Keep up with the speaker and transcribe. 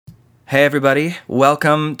Hey everybody,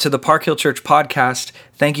 welcome to the Park Hill Church podcast.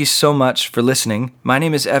 Thank you so much for listening. My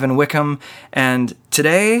name is Evan Wickham, and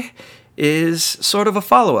today is sort of a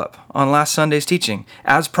follow-up on last Sunday's teaching.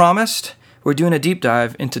 As promised, we're doing a deep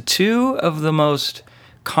dive into two of the most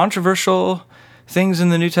controversial things in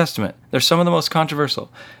the New Testament. They're some of the most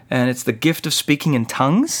controversial, and it's the gift of speaking in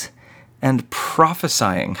tongues and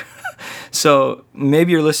prophesying. So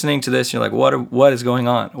maybe you're listening to this, and you're like, what is going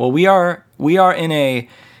on? Well, we are in a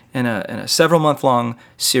several month long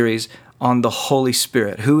series on the Holy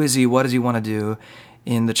Spirit. Who is he? What does he want to do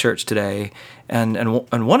in the church today? And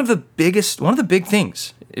one of the big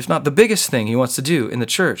things, if not the biggest thing he wants to do in the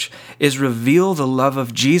church, is reveal the love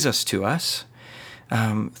of Jesus to us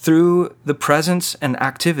through the presence and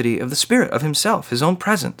activity of the Spirit, of himself, his own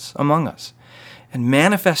presence among us. And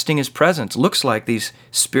manifesting his presence looks like these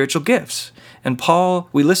spiritual gifts. And Paul,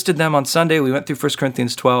 we listed them on Sunday. We went through 1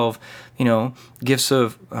 Corinthians 12, gifts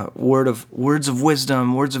of words of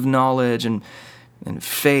wisdom, words of knowledge, and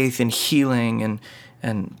faith and healing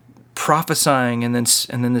and prophesying, and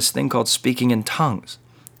then this thing called speaking in tongues,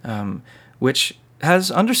 which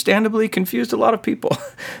has understandably confused a lot of people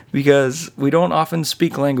because we don't often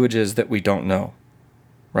speak languages that we don't know,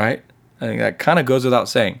 right? I think that kind of goes without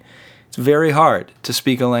saying. It's very hard to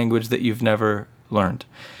speak a language that you've never learned.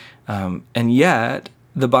 And yet,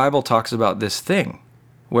 the Bible talks about this thing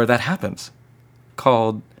where that happens,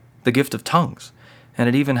 called the gift of tongues. And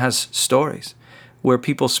it even has stories where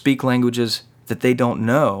people speak languages that they don't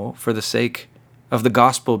know for the sake of the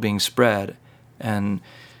gospel being spread. And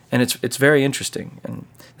it's very interesting. And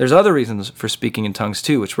there's other reasons for speaking in tongues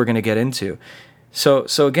too, which we're going to get into. So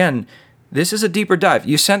again, this is a deeper dive.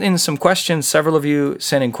 You sent in some questions. Several of you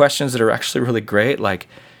sent in questions that are actually really great.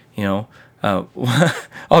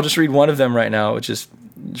 I'll just read one of them right now, which is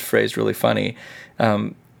phrased really funny.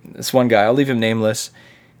 This one guy, I'll leave him nameless.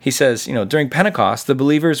 He says, during Pentecost, the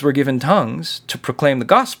believers were given tongues to proclaim the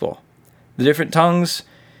gospel. The different tongues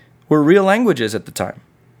were real languages at the time,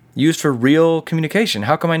 used for real communication.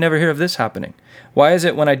 How come I never hear of this happening? Why is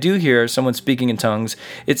it when I do hear someone speaking in tongues,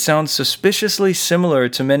 it sounds suspiciously similar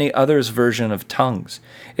to many others' version of tongues?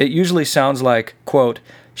 It usually sounds like, quote,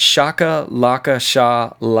 shaka, laka,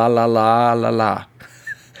 sha, la, la, la, la, la.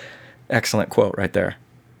 Excellent quote right there.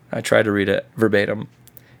 I tried to read it verbatim.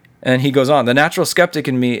 And he goes on, the natural skeptic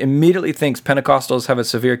in me immediately thinks Pentecostals have a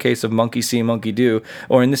severe case of monkey see, monkey do,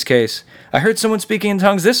 or in this case, I heard someone speaking in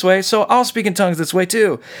tongues this way, so I'll speak in tongues this way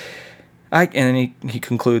too. And then he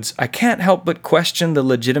concludes, I can't help but question the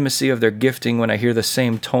legitimacy of their gifting when I hear the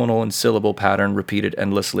same tonal and syllable pattern repeated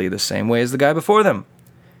endlessly the same way as the guy before them.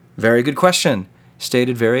 Very good question,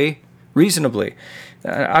 stated very reasonably.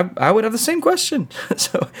 I would have the same question.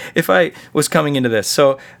 So if I was coming into this.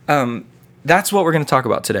 So that's what we're going to talk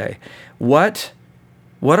about today. What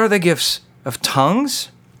are the gifts of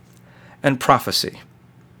tongues and prophecy?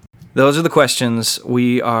 Those are the questions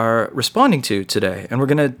we are responding to today. And we're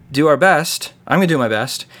going to do our best, I'm going to do my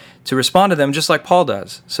best, to respond to them just like Paul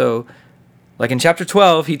does. So, like in chapter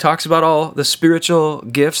 12, he talks about all the spiritual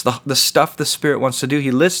gifts, the stuff the Spirit wants to do.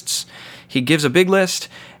 He gives a big list,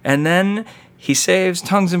 and then he saves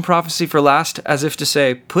tongues and prophecy for last, as if to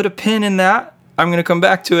say, put a pin in that, I'm going to come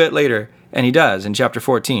back to it later. And he does in chapter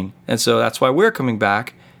 14. And so that's why we're coming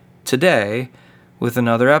back today with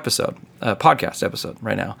another episode, a podcast episode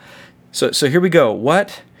right now. So here we go.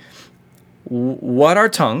 What are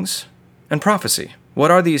tongues and prophecy?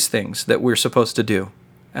 What are these things that we're supposed to do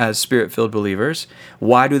as Spirit-filled believers?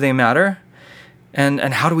 Why do they matter? And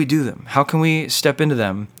how do we do them? How can we step into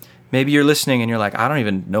them? Maybe you're listening and you're like, I don't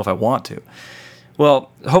even know if I want to.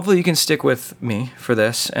 Well, hopefully you can stick with me for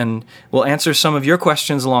this, and we'll answer some of your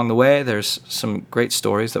questions along the way. There's some great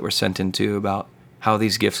stories that were sent in too about how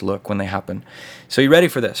these gifts look when they happen. So you ready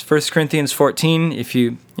for this? 1 Corinthians 14, if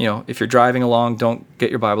you're driving along, don't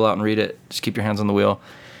get your Bible out and read it. Just keep your hands on the wheel.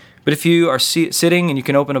 But if you are sitting and you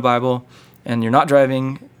can open a Bible and you're not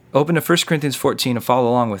driving, open to 1 Corinthians 14 and follow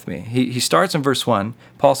along with me. He starts in verse 1.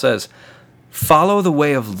 Paul says, follow the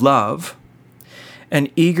way of love and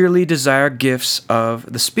eagerly desire gifts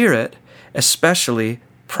of the Spirit, especially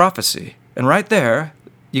prophecy. And right there,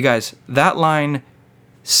 you guys, that line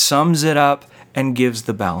sums it up and gives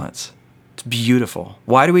the balance. It's beautiful.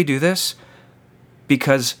 Why do we do this?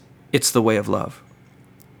 Because it's the way of love.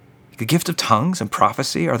 The gift of tongues and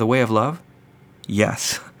prophecy are the way of love?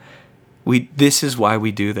 Yes. This is why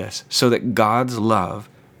we do this, so that God's love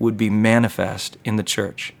would be manifest in the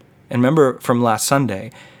church. And remember from last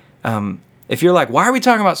Sunday, If you're like, why are we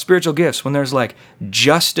talking about spiritual gifts when there's like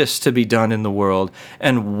justice to be done in the world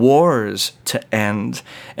and wars to end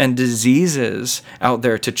and diseases out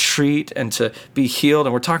there to treat and to be healed?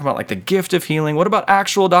 And we're talking about like the gift of healing. What about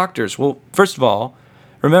actual doctors? Well, first of all,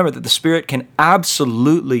 remember that the Spirit can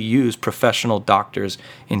absolutely use professional doctors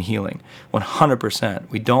in healing. 100%.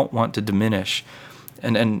 We don't want to diminish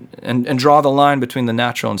and draw the line between the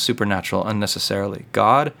natural and supernatural unnecessarily.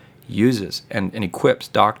 God uses and equips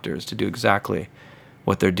doctors to do exactly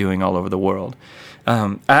what they're doing all over the world.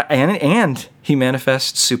 And he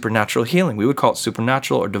manifests supernatural healing. We would call it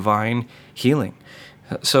supernatural or divine healing.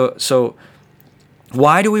 So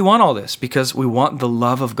why do we want all this? Because we want the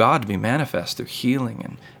love of God to be manifest through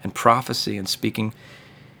healing and prophecy and speaking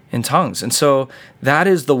in tongues. And so that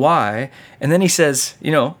is the why. And then he says,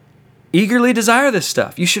 eagerly desire this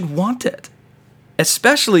stuff. You should want it.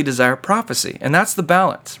 Especially desire prophecy. And that's the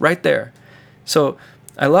balance right there. So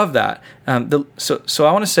I love that. So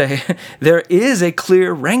I want to say there is a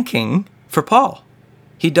clear ranking for Paul.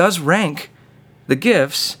 He does rank the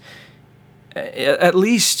gifts at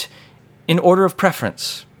least in order of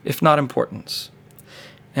preference, if not importance.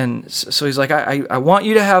 And so he's like, I want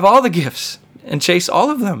you to have all the gifts and chase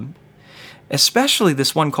all of them, especially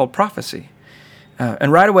this one called prophecy.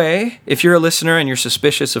 And right away, if you're a listener and you're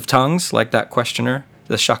suspicious of tongues, like that questioner,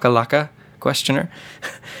 the shakalaka questioner,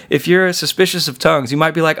 if you're suspicious of tongues, you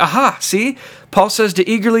might be like, aha, see? Paul says to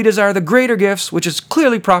eagerly desire the greater gifts, which is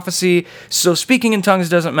clearly prophecy, so speaking in tongues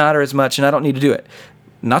doesn't matter as much, and I don't need to do it.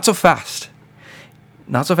 Not so fast.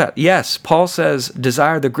 Not so fast. Yes, Paul says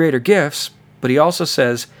desire the greater gifts, but he also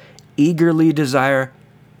says eagerly desire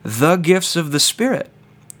the gifts of the Spirit.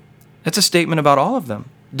 That's a statement about all of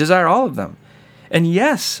them. Desire all of them. And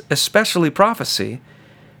yes, especially prophecy,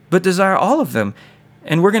 but desire all of them.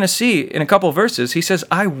 And we're going to see in a couple of verses, he says,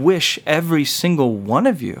 I wish every single one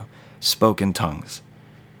of you spoke in tongues.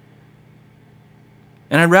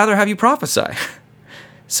 And I'd rather have you prophesy.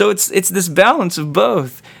 So it's this balance of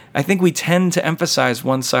both. I think we tend to emphasize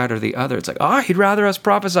one side or the other. It's like, he'd rather us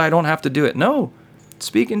prophesy, I don't have to do it. No,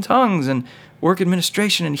 speak in tongues and work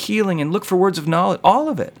administration and healing and look for words of knowledge, all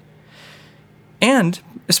of it. And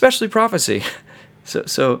especially prophecy.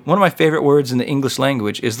 So one of my favorite words in the English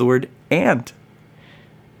language is the word and.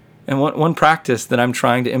 And one practice that I'm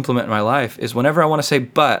trying to implement in my life is whenever I want to say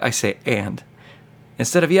but, I say and.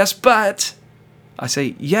 Instead of yes, but, I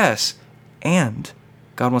say yes, and.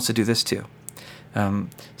 God wants to do this too.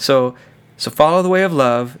 So follow the way of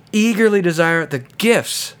love, eagerly desire the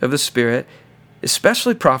gifts of the Spirit,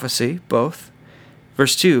 especially prophecy, both.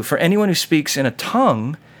 Verse 2, for anyone who speaks in a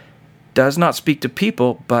tongue does not speak to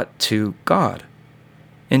people, but to God.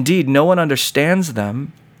 Indeed, no one understands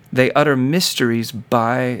them. They utter mysteries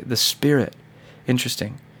by the Spirit.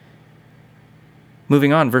 Interesting.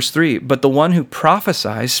 Moving on, verse 3, but the one who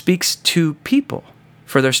prophesies speaks to people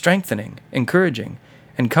for their strengthening, encouraging,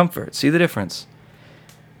 and comfort. See the difference?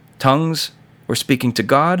 Tongues, we're speaking to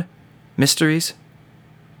God, mysteries.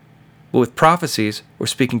 But with prophecies, we're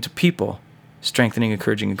speaking to people, strengthening,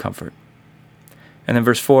 encouraging, and comfort. And then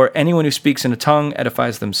verse 4, anyone who speaks in a tongue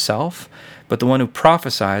edifies themselves, but the one who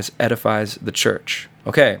prophesies edifies the church.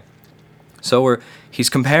 Okay, so he's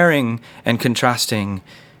comparing and contrasting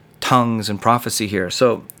tongues and prophecy here.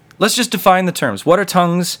 So let's just define the terms. What are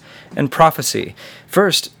tongues and prophecy?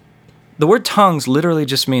 First, the word tongues literally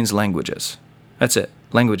just means languages. That's it,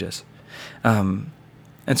 languages. And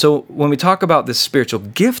so when we talk about this spiritual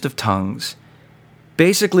gift of tongues,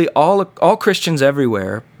 basically all Christians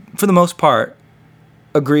everywhere, for the most part,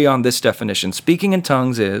 agree on this definition. Speaking in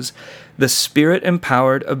tongues is the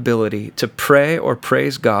Spirit-empowered ability to pray or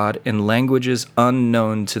praise God in languages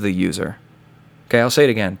unknown to the user. Okay, I'll say it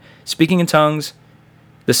again. Speaking in tongues,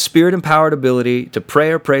 the Spirit-empowered ability to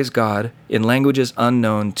pray or praise God in languages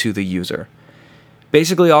unknown to the user.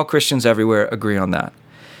 Basically, all Christians everywhere agree on that.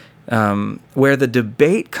 Where the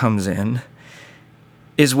debate comes in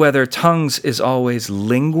is whether tongues is always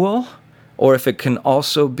lingual or if it can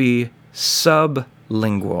also be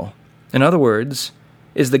sublingual. In other words,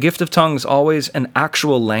 is the gift of tongues always an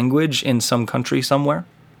actual language in some country somewhere?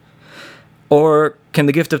 Or can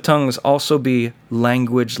the gift of tongues also be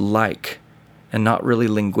language-like and not really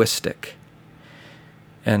linguistic?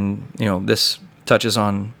 And, this touches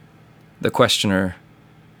on the questioner,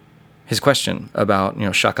 his question about,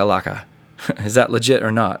 shakalaka. Is that legit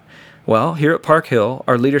or not? Well, here at Park Hill,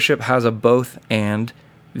 our leadership has a both and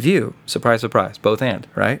view. Surprise, surprise, both and,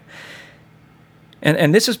 right?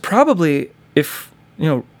 And this is probably,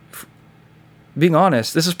 being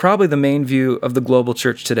honest, this is probably the main view of the global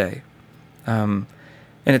church today. And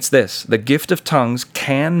it's this: the gift of tongues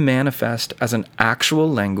can manifest as an actual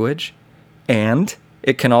language And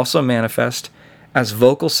it can also manifest as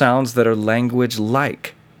vocal sounds that are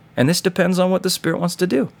language-like. And this depends on what the Spirit wants to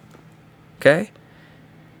do. Okay?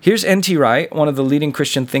 Here's N.T. Wright, one of the leading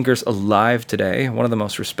Christian thinkers alive today, one of the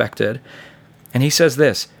most respected. And he says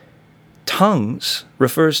this: tongues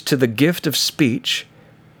refers to the gift of speech,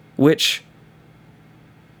 which,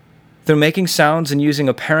 through making sounds and using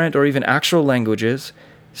apparent or even actual languages,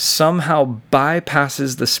 somehow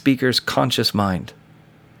bypasses the speaker's conscious mind.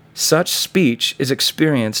 Such speech is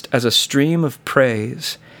experienced as a stream of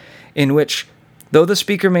praise in which, though the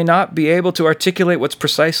speaker may not be able to articulate what's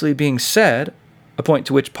precisely being said, a point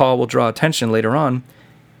to which Paul will draw attention later on,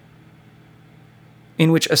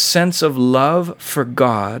 in which a sense of love for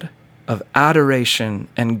God, of adoration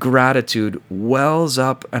and gratitude wells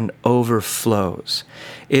up and overflows.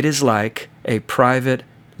 It is like a private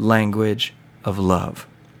language of love.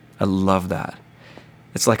 I love that.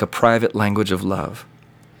 It's like a private language of love.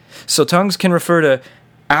 So tongues can refer to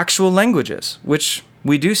actual languages, which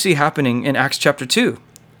we do see happening in Acts chapter 2,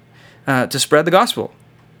 to spread the gospel.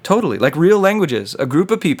 Totally, like real languages. A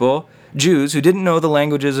group of people, Jews, who didn't know the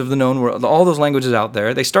languages of the known world, all those languages out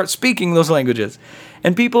there, they start speaking those languages.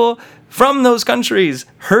 And people from those countries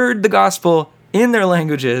heard the gospel in their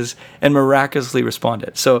languages and miraculously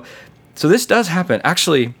responded. So this does happen.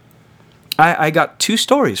 Actually, I got 2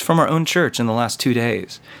 stories from our own church in the last 2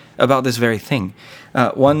 days about this very thing.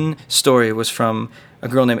 One story was from a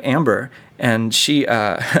girl named Amber, and she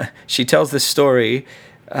tells this story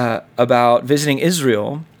about visiting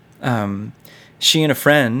Israel. She and a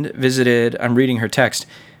friend visited, I'm reading her text,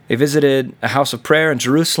 they visited a house of prayer in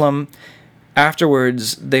Jerusalem.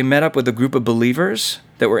 Afterwards, they met up with a group of believers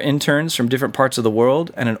that were interns from different parts of the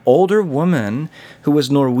world, and an older woman who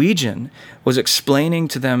was Norwegian was explaining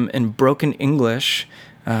to them in broken English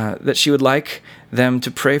that she would like them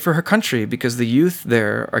to pray for her country because the youth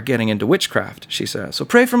there are getting into witchcraft, she says. So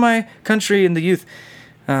pray for my country and the youth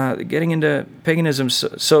getting into paganism.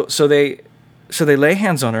 So they lay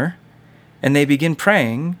hands on her and they begin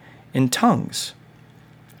praying in tongues.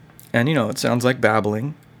 And, it sounds like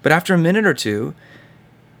babbling. But after a minute or two,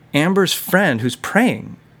 Amber's friend, who's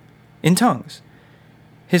praying in tongues,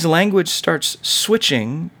 his language starts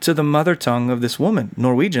switching to the mother tongue of this woman,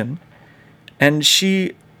 Norwegian, and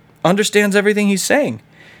she understands everything he's saying.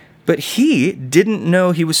 But he didn't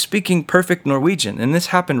know he was speaking perfect Norwegian, and this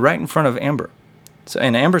happened right in front of Amber.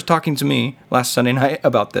 And Amber's talking to me last Sunday night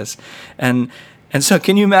about this. And so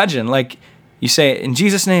can you imagine, like, you say, in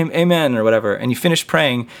Jesus' name, amen, or whatever, and you finish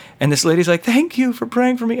praying, and this lady's like, thank you for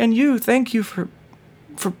praying for me, and you, thank you for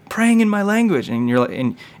praying in my language. And you're like,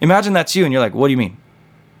 and imagine that's you, and you're like, what do you mean?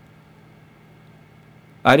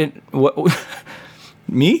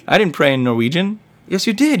 Me? I didn't pray in Norwegian. Yes,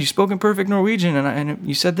 you did. You spoke in perfect Norwegian, and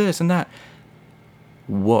you said this and that.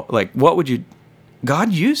 What would you...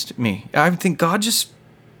 God used me. I think God just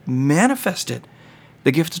manifested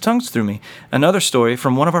the gift of tongues through me. Another story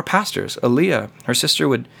from one of our pastors, Aaliyah. Her sister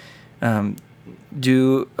would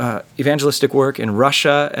do evangelistic work in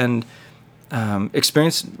Russia and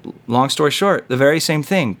experienced, long story short, the very same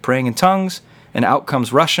thing, praying in tongues, and out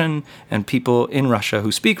comes Russian, and people in Russia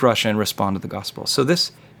who speak Russian respond to the gospel. So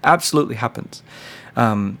this absolutely happens.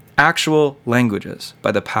 Actual languages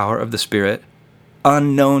by the power of the Spirit,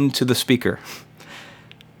 unknown to the speaker,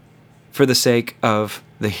 for the sake of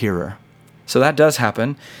the hearer. So that does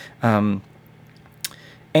happen.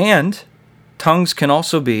 And tongues can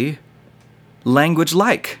also be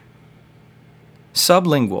language-like,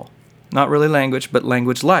 sublingual. Not really language, but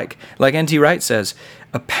language-like. Like N.T. Wright says,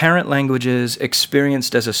 apparent languages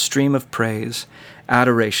experienced as a stream of praise,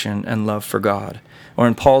 adoration, and love for God. Or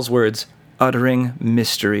in Paul's words, uttering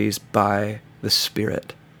mysteries by the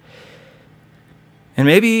Spirit. And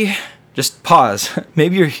maybe, just pause.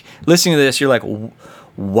 Maybe you're listening to this, you're like,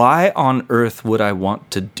 why on earth would I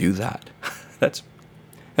want to do that?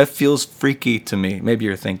 That feels freaky to me. Maybe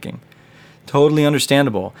you're thinking. Totally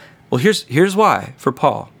understandable. Well, here's why for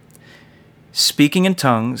Paul. Speaking in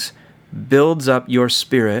tongues builds up your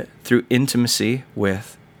spirit through intimacy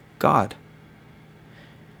with God.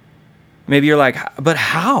 Maybe you're like, but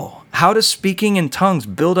how? How does speaking in tongues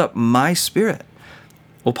build up my spirit?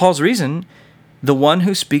 Well, Paul's reason, the one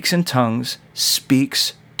who speaks in tongues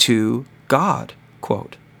speaks to God,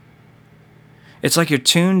 quote. It's like you're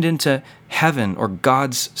tuned into heaven or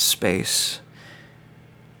God's space.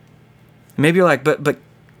 Maybe you're like, but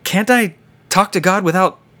can't I talk to God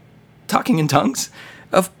without talking in tongues?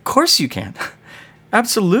 Of course you can.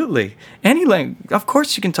 Absolutely. Of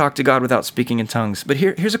course you can talk to God without speaking in tongues. But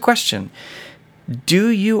here's a question. Do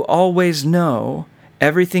you always know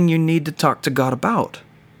everything you need to talk to God about?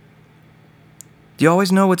 Do you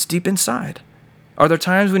always know what's deep inside? Are there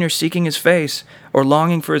times when you're seeking his face or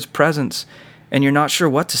longing for his presence and you're not sure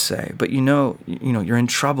what to say, but you know you're in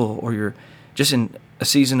trouble, or you're just in a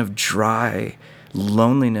season of dry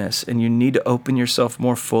loneliness and you need to open yourself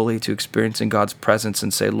more fully to experiencing God's presence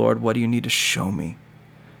and say, Lord, what do you need to show me?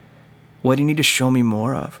 What do you need to show me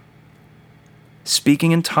more of?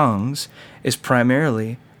 Speaking in tongues is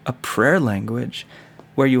primarily a prayer language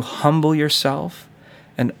where you humble yourself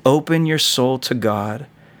and open your soul to God,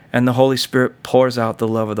 and the Holy Spirit pours out the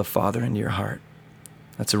love of the Father into your heart.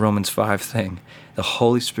 That's a Romans 5 thing. The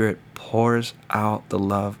Holy Spirit pours out the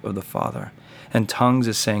love of the Father. And tongues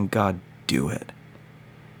is saying, God, do it.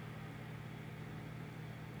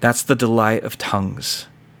 That's the delight of tongues.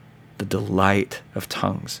 The delight of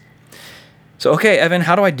tongues. So, okay, Evan,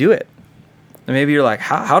 how do I do it? And maybe you're like,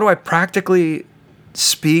 how do I practically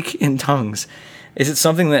speak in tongues? Is it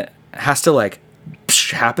something that has to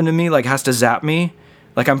happen to me, has to zap me?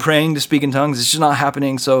 Like I'm praying to speak in tongues, it's just not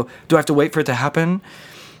happening, so do I have to wait for it to happen?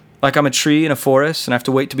 Like I'm a tree in a forest and I have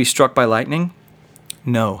to wait to be struck by lightning?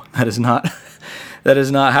 No, that is not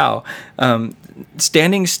how.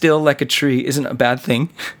 Standing still like a tree isn't a bad thing,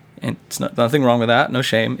 and it's nothing wrong with that, no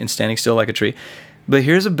shame in standing still like a tree. But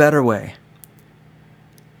here's a better way.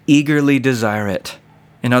 Eagerly desire it.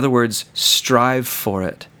 In other words, strive for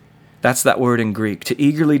it. That's that word in Greek. To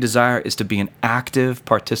eagerly desire is to be an active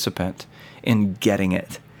participant in getting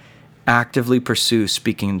it. Actively pursue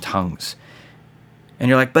speaking in tongues. And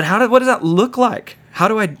you're like, but what does that look like? How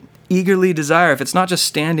do I eagerly desire if it's not just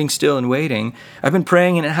standing still and waiting? I've been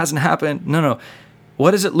praying and it hasn't happened. No. What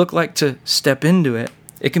does it look like to step into it?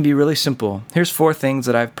 It can be really simple. Here's 4 things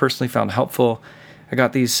that I've personally found helpful. I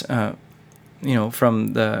got these,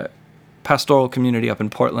 from the pastoral community up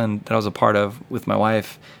in Portland that I was a part of with my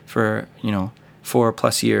wife for,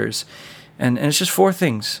 4+ years. And it's just 4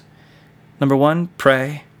 things. Number 1,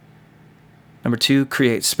 pray. Number 2,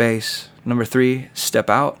 create space. Number 3,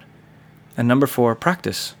 step out. And number 4,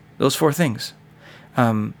 practice. Those 4 things.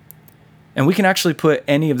 And we can actually put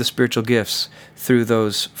any of the spiritual gifts through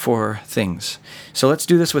those 4 things. So let's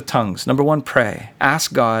do this with tongues. Number 1, pray.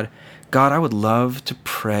 Ask God, I would love to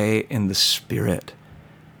pray in the Spirit.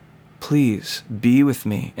 Please be with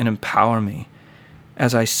me and empower me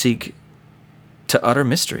as I seek to utter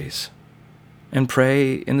mysteries and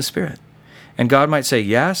pray in the Spirit. And God might say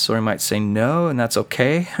yes, or he might say no, and that's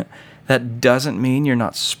okay. That doesn't mean you're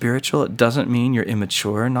not spiritual. It doesn't mean you're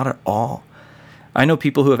immature, not at all. I know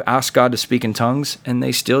people who have asked God to speak in tongues, and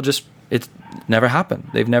they still it's never happened.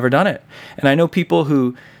 They've never done it. And I know people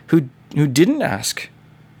who didn't ask,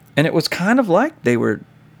 and it was kind of like they were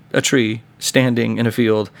a tree standing in a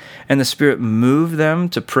field, and the Spirit moved them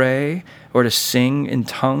to pray or to sing in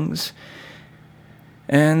tongues.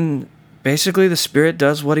 And basically, the Spirit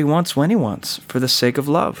does what he wants when he wants for the sake of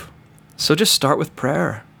love. So just start with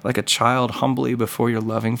prayer, like a child humbly before your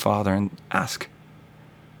loving Father, and ask.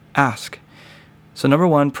 Ask. So number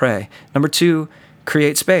 1, pray. Number 2,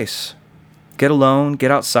 create space. Get alone,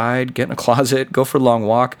 get outside, get in a closet, go for a long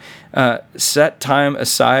walk. Set time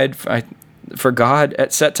aside for God.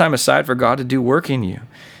 Set time aside for God to do work in you.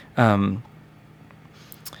 And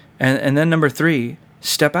then number 3,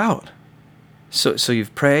 step out. So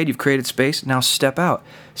you've prayed, you've created space, now step out.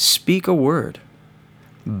 Speak a word.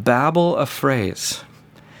 Babble a phrase.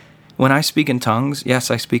 When I speak in tongues,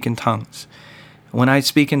 yes, I speak in tongues. When I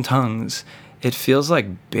speak in tongues, it feels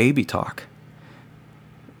like baby talk.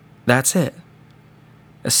 That's it.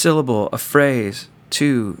 A syllable, a phrase,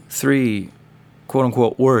 2, 3,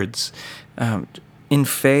 quote-unquote words. In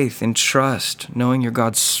faith, in trust, knowing your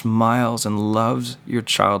God smiles and loves your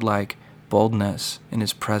childlike boldness in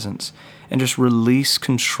his presence. And just release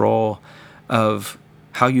control of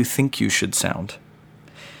how you think you should sound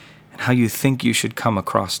and how you think you should come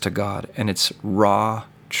across to God. And it's raw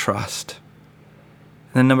trust.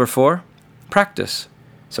 And then number 4, practice.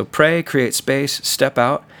 So pray, create space, step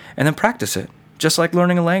out, and then practice it. Just like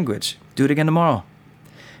learning a language. Do it again tomorrow.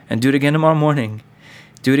 And do it again tomorrow morning.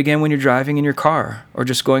 Do it again when you're driving in your car or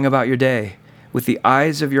just going about your day with the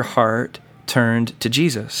eyes of your heart turned to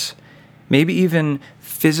Jesus. Maybe even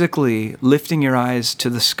physically lifting your eyes to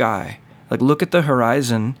the sky. Like look at the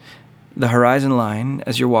horizon line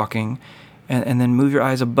as you're walking, and then move your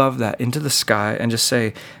eyes above that into the sky and just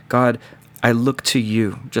say, God, I look to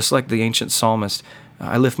you. Just like the ancient psalmist,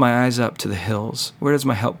 I lift my eyes up to the hills. Where does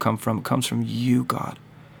my help come from? It comes from you, God.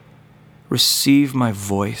 Receive my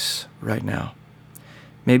voice right now.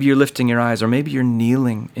 Maybe you're lifting your eyes, or maybe you're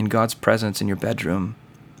kneeling in God's presence in your bedroom.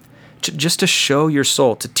 Just to show your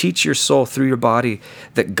soul, to teach your soul through your body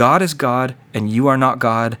that God is God and you are not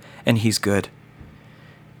God, and he's good.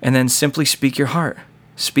 and then simply speak your heart.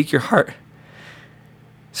 Speak your heart.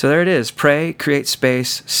 So there it is. Pray, create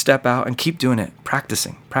space, step out, and keep doing it.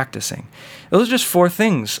 Practicing. Those are just 4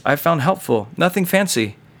 things I found helpful. Nothing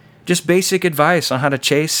fancy. Just basic advice on how to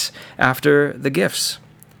chase after the gifts.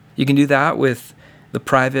 You can do that with the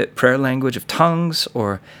private prayer language of tongues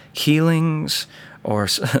or healings or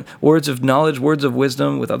words of knowledge, words of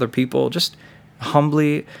wisdom with other people. Just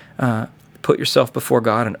humbly put yourself before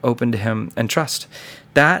God and open to Him and trust.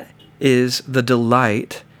 That is the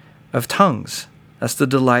delight of tongues. That's the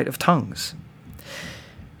delight of tongues.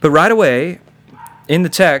 But right away, in the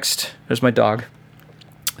text, there's my dog.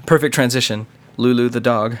 Perfect transition. Lulu the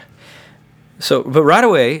dog. But right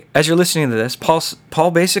away, as you're listening to this,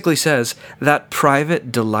 Paul basically says that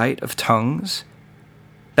private delight of tongues,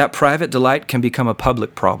 that private delight can become a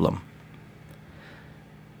public problem.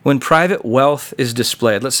 When private wealth is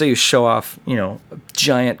displayed, let's say you show off, a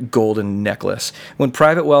giant golden necklace. When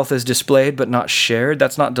private wealth is displayed but not shared,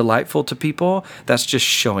 that's not delightful to people. That's just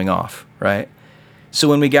showing off, right? So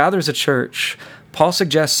when we gather as a church, Paul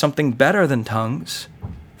suggests something better than tongues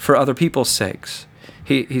for other people's sakes.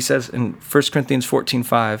 He says in 1 Corinthians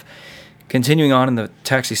 14:5, continuing on in the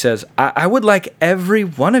text, he says, I would like every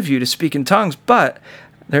one of you to speak in tongues, but,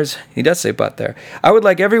 he does say but there. I would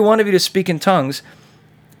like every one of you to speak in tongues,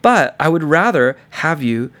 but I would rather have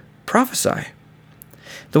you prophesy.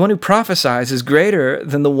 The one who prophesies is greater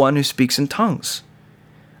than the one who speaks in tongues,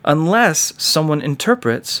 unless someone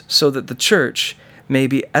interprets so that the church may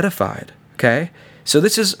be edified. Okay? So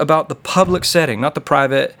this is about the public setting, not the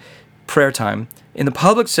private prayer time. In the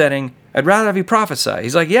public setting, I'd rather have you prophesy.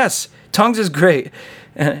 He's like, yes, tongues is great,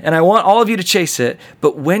 and I want all of you to chase it,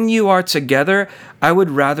 but when you are together, I would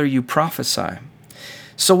rather you prophesy.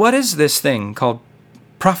 So what is this thing called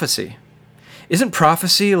prophecy? Isn't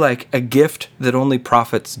prophecy like a gift that only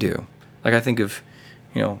prophets do? Like I think of,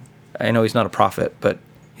 I know he's not a prophet, but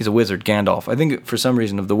he's a wizard, Gandalf. I think for some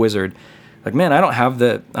reason of the wizard, like, man, I don't have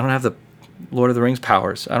the Lord of the Rings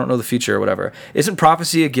powers. I don't know the future or whatever. Isn't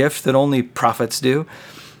prophecy a gift that only prophets do?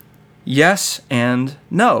 Yes and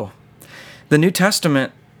no. The New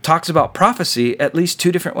Testament talks about prophecy at least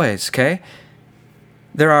 2 different ways, okay?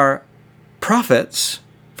 There are prophets.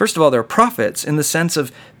 First of all, there are prophets in the sense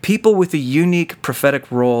of people with a unique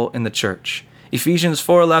prophetic role in the church. Ephesians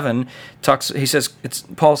 4:11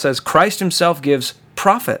 Paul says, Christ himself gives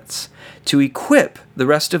prophets to equip the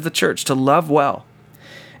rest of the church to love well.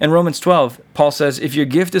 In Romans 12, Paul says, if your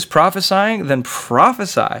gift is prophesying, then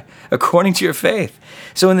prophesy according to your faith.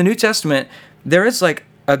 So in the New Testament, there is like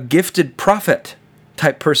a gifted prophet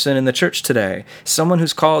type person in the church today, someone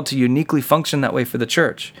who's called to uniquely function that way for the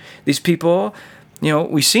church. These people,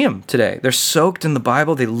 we see them today. They're soaked in the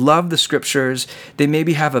Bible. They love the scriptures. They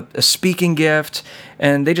maybe have a speaking gift,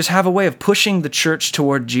 and they just have a way of pushing the church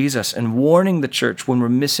toward Jesus and warning the church when we're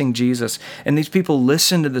missing Jesus. And these people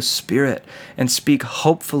listen to the Spirit and speak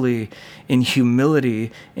hopefully in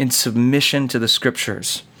humility, in submission to the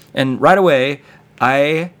scriptures. And right away,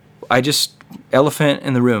 I just, elephant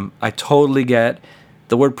in the room, I totally get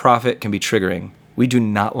the word prophet can be triggering. We do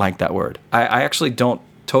not like that word. I actually don't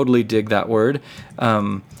totally dig that word.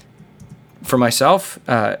 For myself,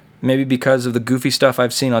 maybe because of the goofy stuff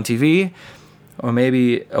I've seen on TV, or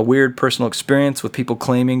maybe a weird personal experience with people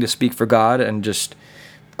claiming to speak for God and just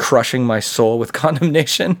crushing my soul with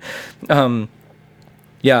condemnation.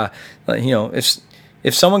 If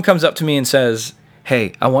someone comes up to me and says,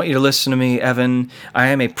 hey, I want you to listen to me, Evan, I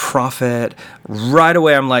am a prophet, right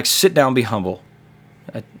away I'm like, sit down, be humble.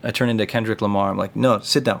 I turn into Kendrick Lamar. I'm like, no,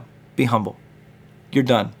 sit down, be humble. You're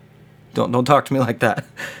done. Don't talk to me like that.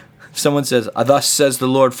 If someone says, thus says the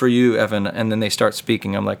Lord for you, Evan, and then they start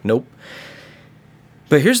speaking, I'm like, nope.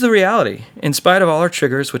 But here's the reality. In spite of all our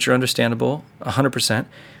triggers, which are understandable, 100%,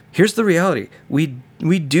 here's the reality.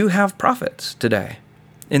 We do have prophets today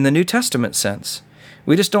in the New Testament sense.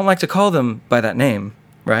 We just don't like to call them by that name,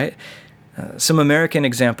 right? Some American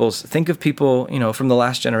examples, think of people, from the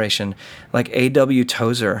last generation, like A.W.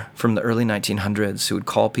 Tozer from the early 1900s, who would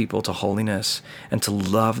call people to holiness and to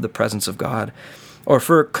love the presence of God. Or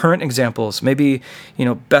for current examples, maybe,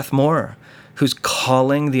 Beth Moore, who's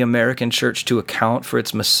calling the American church to account for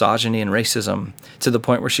its misogyny and racism to the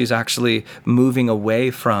point where she's actually moving away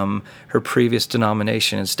from her previous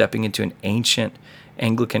denomination and stepping into an ancient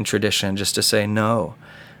Anglican tradition just to say, no,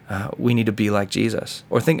 we need to be like Jesus.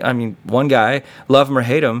 Or one guy, love him or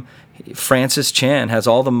hate him, Francis Chan has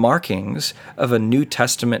all the markings of a New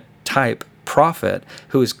Testament type prophet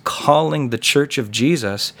who is calling the church of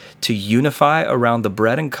Jesus to unify around the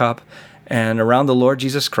bread and cup and around the Lord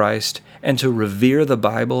Jesus Christ and to revere the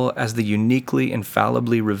Bible as the uniquely,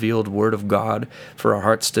 infallibly revealed Word of God for our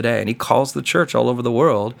hearts today. And he calls the church all over the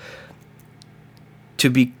world to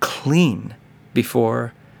be clean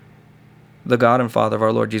before the God and Father of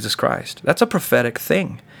our Lord Jesus Christ. That's a prophetic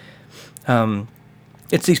thing.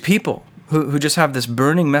 It's these people who just have this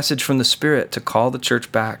burning message from the Spirit to call the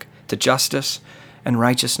church back to justice and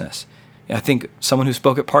righteousness. I think someone who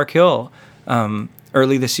spoke at Park Hill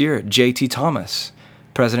early this year, J.T. Thomas,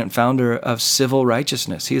 president and founder of Civil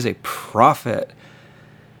Righteousness. He is a prophet,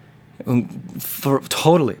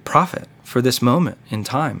 totally prophet for this moment in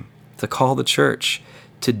time, to call the church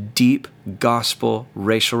to deep gospel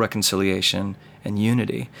racial reconciliation and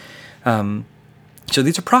unity. So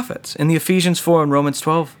these are prophets in the Ephesians 4 and Romans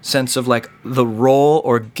 12 sense of like the role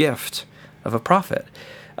or gift of a prophet.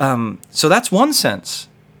 So that's one sense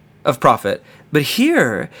of prophet. But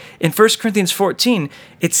here in 1 Corinthians 14,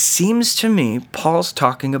 it seems to me Paul's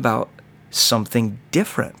talking about something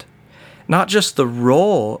different. Not just the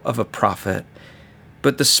role of a prophet,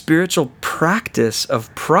 but the spiritual practice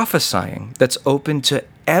of prophesying that's open to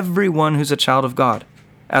everyone who's a child of God,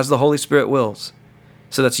 as the Holy Spirit wills.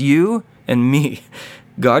 So that's you and me.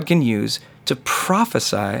 God can use to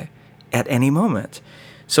prophesy at any moment.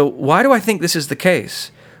 So why do I think this is the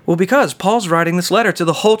case? Well, because Paul's writing this letter to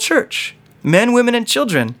the whole church, men, women, and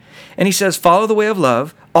children. And he says, follow the way of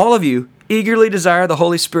love. All of you eagerly desire the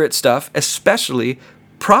Holy Spirit stuff, especially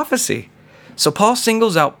prophecy. So Paul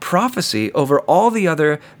singles out prophecy over all the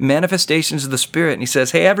other manifestations of the Spirit. And he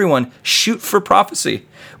says, hey, everyone, shoot for prophecy.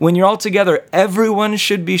 When you're all together, everyone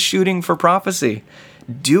should be shooting for prophecy.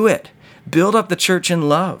 Do it. Build up the church in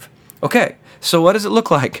love. Okay, so what does it look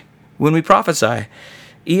like when we prophesy?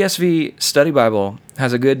 ESV Study Bible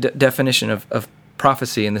has a good definition of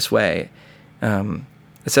prophecy in this way. It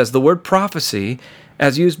says, the word prophecy,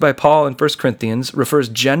 as used by Paul in 1 Corinthians, refers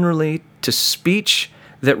generally to speech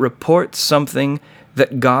that reports something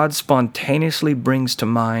that God spontaneously brings to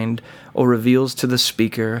mind or reveals to the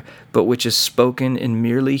speaker, but which is spoken in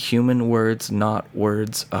merely human words, not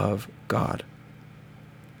words of God.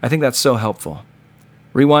 I think that's so helpful.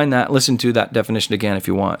 Rewind that, listen to that definition again if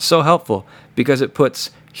you want. So helpful because it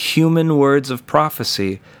puts human words of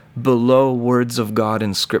prophecy below words of God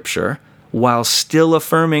in Scripture, while still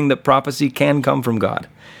affirming that prophecy can come from God.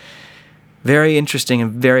 Very interesting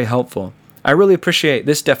and very helpful. I really appreciate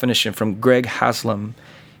this definition from Greg Haslam.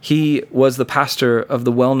 He was the pastor of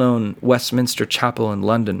the well-known Westminster Chapel in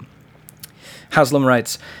London. Haslam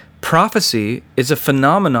writes, prophecy is a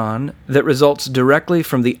phenomenon that results directly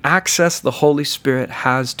from the access the Holy Spirit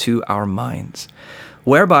has to our minds,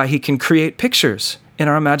 whereby he can create pictures in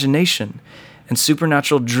our imagination and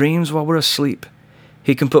supernatural dreams while we're asleep.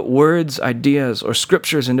 He can put words, ideas, or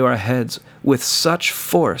scriptures into our heads with such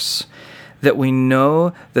force that we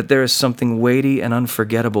know that there is something weighty and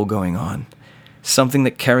unforgettable going on, something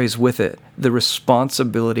that carries with it the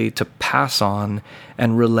responsibility to pass on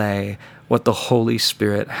and relay what the Holy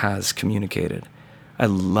Spirit has communicated. I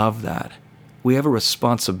love that. We have a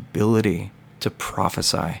responsibility to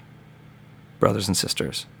prophesy, brothers and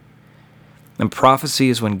sisters. And prophecy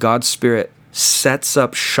is when God's Spirit sets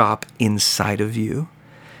up shop inside of you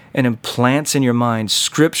and implants in your mind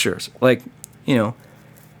scriptures, like,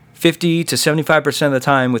 50 to 75% of the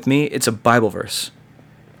time with me, it's a Bible verse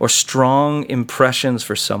or strong impressions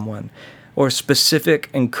for someone or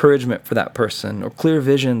specific encouragement for that person or clear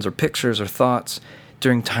visions or pictures or thoughts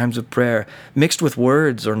during times of prayer, mixed with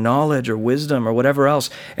words or knowledge or wisdom or whatever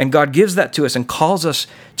else. And God gives that to us and calls us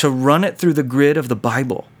to run it through the grid of the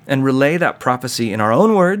Bible and relay that prophecy in our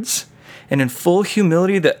own words and in full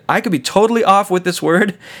humility that I could be totally off with this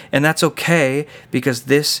word, and that's okay because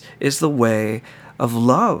this is the way of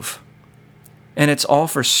love. And it's all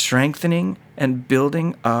for strengthening and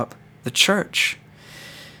building up the church.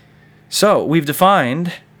 So we've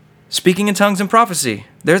defined speaking in tongues and prophecy.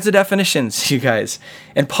 There's the definitions, you guys.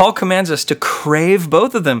 And Paul commands us to crave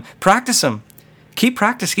both of them. Practice them. Keep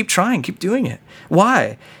practice, keep trying, keep doing it.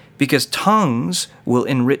 Why? Because tongues will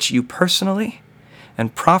enrich you personally,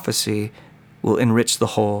 and prophecy will enrich the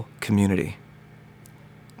whole community.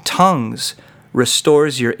 Tongues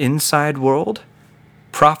restores your inside world.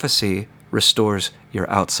 Prophecy restores your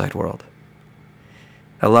outside world.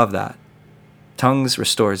 I love that. Tongues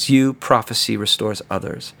restores you, prophecy restores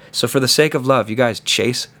others. So for the sake of love, you guys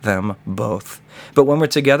chase them both. But when we're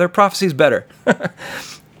together, prophecy's better.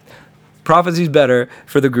 Prophecy's better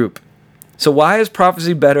for the group. So why is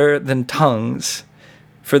prophecy better than tongues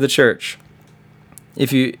for the church?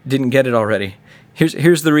 If you didn't get it already,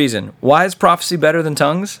 here's the reason. Why is prophecy better than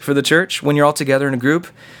tongues for the church when you're all together in a group?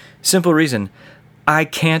 Simple reason. I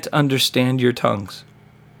can't understand your tongues.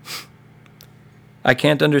 I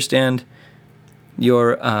can't understand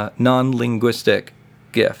your non-linguistic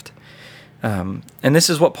gift. And this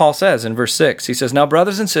is what Paul says in verse 6. He says, "Now,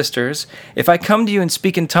 brothers and sisters, if I come to you and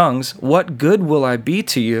speak in tongues, what good will I be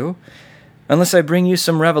to you unless I bring you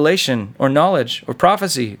some revelation or knowledge or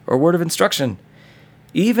prophecy or word of instruction?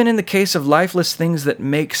 Even in the case of lifeless things that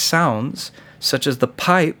make sounds, such as the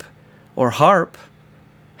pipe or harp,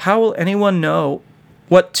 how will anyone know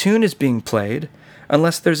what tune is being played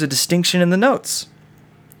unless there's a distinction in the notes?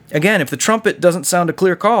 Again, if the trumpet doesn't sound a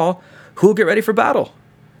clear call, who will get ready for battle?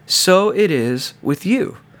 So it is with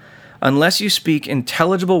you. Unless you speak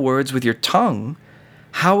intelligible words with your tongue,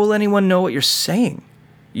 how will anyone know what you're saying?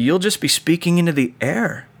 You'll just be speaking into the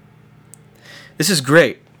air." This is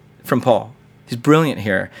great from Paul. He's brilliant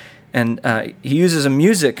here. And he uses a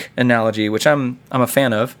music analogy, which I'm a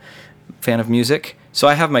fan of music. So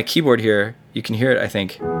I have my keyboard here. You can hear it, I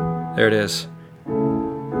think. There it is.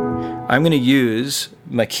 I'm going to use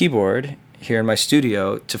my keyboard here in my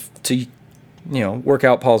studio to work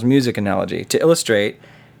out Paul's music analogy, to illustrate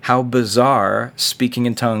how bizarre speaking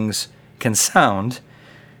in tongues can sound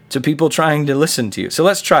to people trying to listen to you. So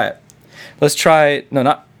let's try it. We're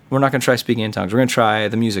not going to try speaking in tongues. We're going to try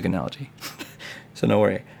the music analogy. So don't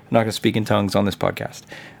worry. I'm not going to speak in tongues on this podcast.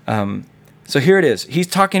 So here it is. He's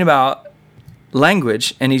talking about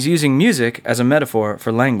language, and he's using music as a metaphor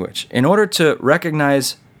for language. In order to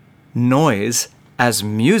recognize noise as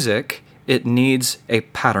music, it needs a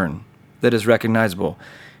pattern that is recognizable.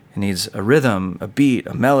 It needs a rhythm, a beat,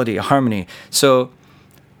 a melody, a harmony. So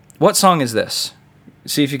what song is this?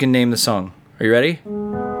 See if you can name the song. Are you ready?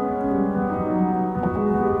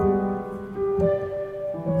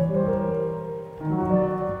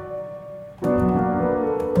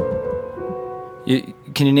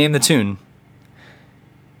 Can you name the tune?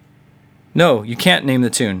 No, you can't name the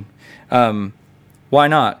tune. Why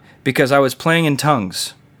not? Because I was playing in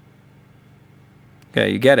tongues.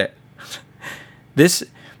 Okay, you get it. This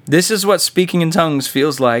is what speaking in tongues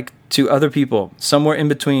feels like to other people, somewhere in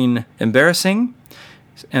between embarrassing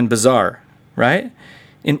and bizarre, right?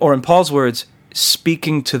 In Paul's words,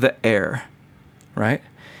 speaking to the air, right?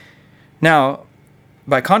 Now,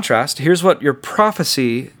 by contrast, here's what your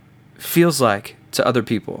prophecy feels like to other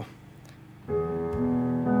people.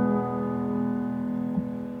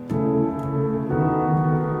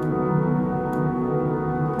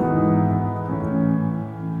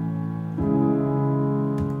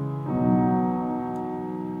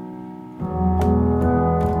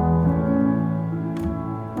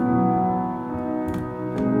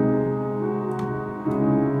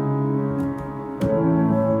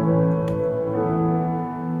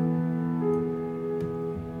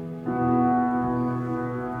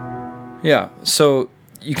 Yeah, so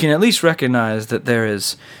you can at least recognize that there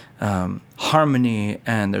is harmony,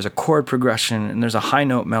 and there's a chord progression, and there's a high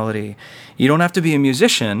note melody. You don't have to be a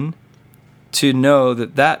musician to know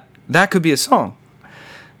that could be a song.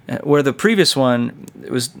 Where the previous one,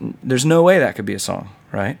 there's no way that could be a song,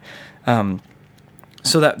 right?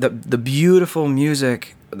 So that the beautiful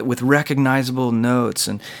music with recognizable notes,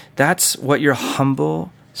 and that's what your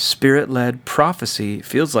humble, spirit-led prophecy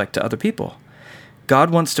feels like to other people. God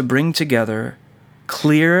wants to bring together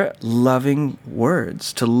clear, loving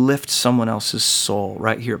words to lift someone else's soul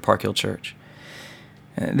right here at Park Hill Church.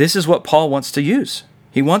 And this is what Paul wants to use.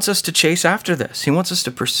 He wants us to chase after this. He wants us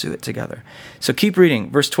to pursue it together. So keep reading.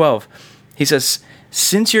 Verse 12. He says,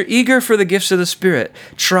 "Since you're eager for the gifts of the Spirit,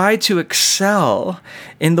 try to excel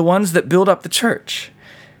in the ones that build up the church.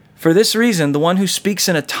 For this reason, the one who speaks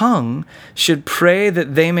in a tongue should pray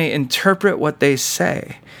that they may interpret what they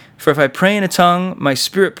say. For if I pray in a tongue, my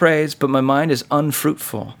spirit prays, but my mind is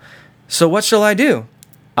unfruitful. So what shall I do?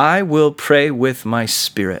 I will pray with my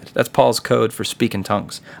spirit." That's Paul's code for speak in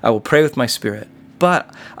tongues. I will pray with my spirit,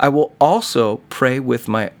 but I will also pray with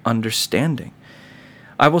my understanding.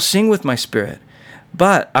 I will sing with my spirit,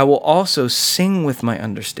 but I will also sing with my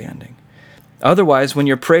understanding. Otherwise, when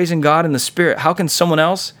you're praising God in the Spirit, how can someone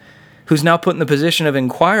else who's now put in the position of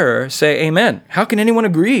inquirer say amen? How can anyone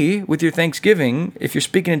agree with your thanksgiving if you're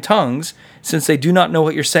speaking in tongues, since they do not know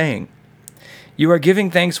what you're saying? You are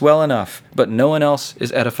giving thanks well enough, but no one else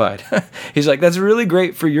is edified. He's like, that's really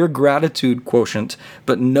great for your gratitude quotient,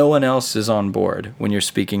 but no one else is on board when you're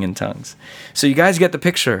speaking in tongues. So you guys get the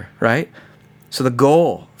picture, right? So the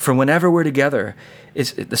goal for whenever we're together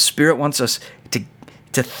is the Spirit wants us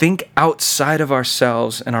to think outside of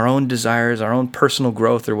ourselves and our own desires, our own personal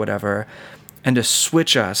growth or whatever, and to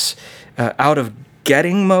switch us out of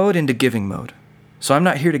getting mode into giving mode. So I'm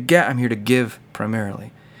not here to get, I'm here to give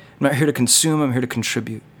primarily. I'm not here to consume, I'm here to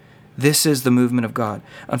contribute. This is the movement of God.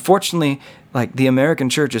 Unfortunately, like the American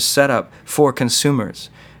church is set up for consumers.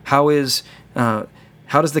 How does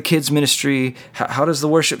the kids ministry, how does the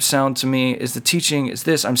worship sound to me? Is the teaching, is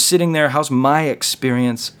this? I'm sitting there, how's my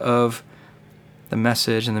experience of the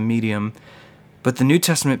message and the medium? But the New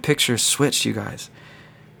Testament picture switched, you guys.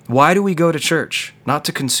 Why do we go to church? Not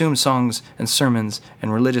to consume songs and sermons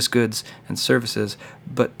and religious goods and services,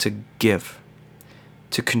 but to give,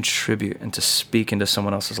 to contribute, and to speak into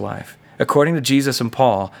someone else's life. According to Jesus and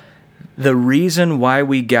Paul, the reason why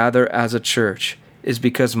we gather as a church is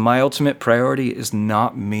because my ultimate priority is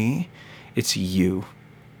not me, it's you.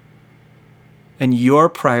 And your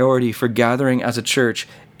priority for gathering as a church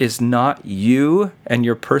is not you and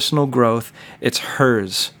your personal growth, it's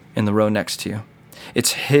hers in the row next to you.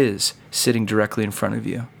 It's his sitting directly in front of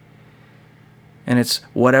you. And it's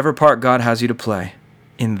whatever part God has you to play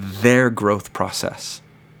in their growth process.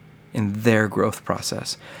 In their growth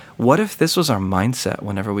process. What if this was our mindset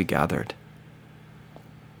whenever we gathered?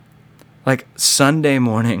 Like Sunday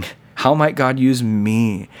morning, how might God use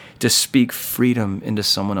me to speak freedom into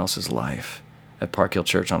someone else's life at Park Hill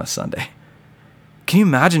Church on a Sunday? Can you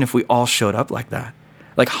imagine if we all showed up like that?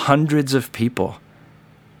 Like hundreds of people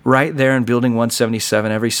right there in Building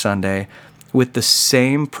 177 every Sunday with the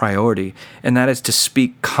same priority, and that is to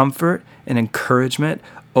speak comfort and encouragement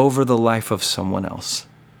over the life of someone else.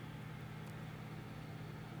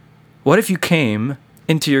 What if you came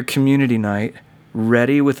into your community night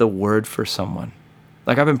ready with a word for someone?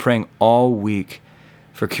 Like I've been praying all week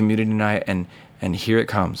for community night, and here it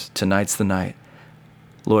comes. Tonight's the night.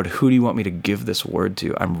 Lord, who do you want me to give this word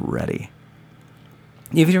to? I'm ready.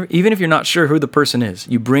 Even if you're not sure who the person is,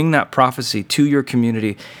 you bring that prophecy to your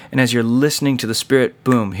community, and as you're listening to the Spirit,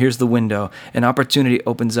 boom, here's the window. An opportunity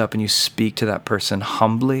opens up, and you speak to that person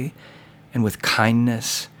humbly and with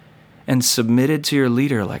kindness and submitted to your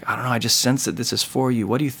leader. Like, I don't know, I just sense that this is for you.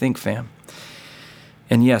 What do you think, fam?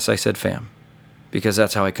 And yes, I said fam, because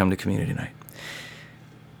that's how I come to community night.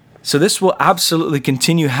 So this will absolutely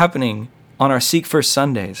continue happening on our Seek First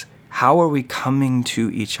Sundays. How are we coming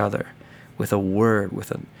to each other? With a word, with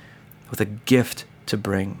a gift to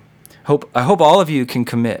bring. I hope all of you can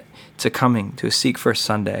commit to coming to a Seek First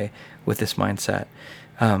Sunday with this mindset.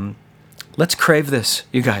 Let's crave this,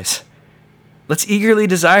 you guys. Let's eagerly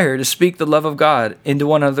desire to speak the love of God into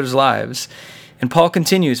one another's lives. And Paul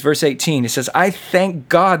continues, verse 18. He says, I thank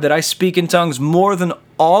God that I speak in tongues more than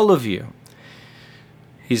all of you.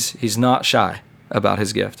 He's not shy about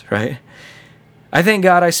his gift, right? I thank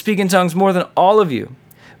God I speak in tongues more than all of you.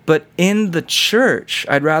 But in the church,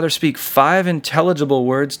 I'd rather speak 5 intelligible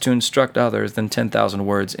words to instruct others than 10,000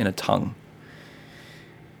 words in a tongue.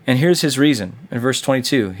 And here's his reason. In verse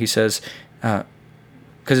 22, he says, because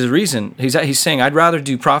his reason, he's saying, I'd rather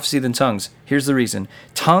do prophecy than tongues. Here's the reason.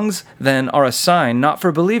 Tongues, then, are a sign not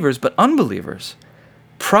for believers, but unbelievers.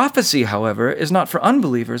 Prophecy, however, is not for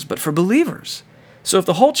unbelievers, but for believers. So if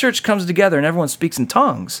the whole church comes together and everyone speaks in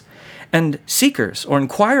tongues, and seekers or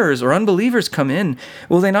inquirers or unbelievers come in,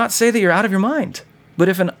 will they not say that you're out of your mind? But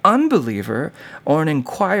if an unbeliever or an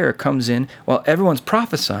inquirer comes in while everyone's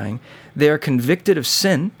prophesying, they are convicted of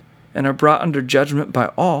sin and are brought under judgment by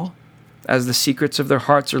all. As the secrets of their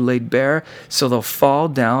hearts are laid bare, so they'll fall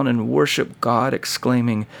down and worship God,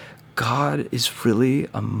 exclaiming, God is really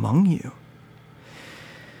among you.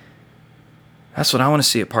 That's what I want to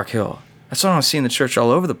see at Park Hill. That's what I want to see in the church all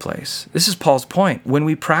over the place. This is Paul's point. When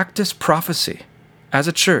we practice prophecy as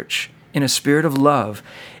a church in a spirit of love,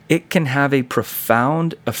 it can have a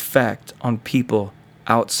profound effect on people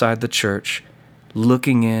outside the church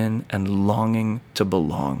looking in and longing to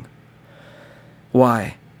belong.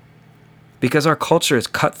 Why? Because our culture is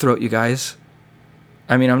cutthroat, you guys.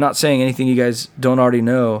 I mean, I'm not saying anything you guys don't already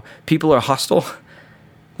know. People are hostile.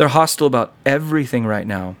 They're hostile about everything right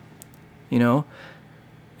now. You know?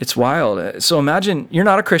 It's wild. So imagine you're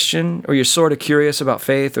not a Christian, or you're sort of curious about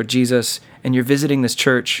faith or Jesus, and you're visiting this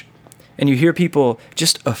church, and you hear people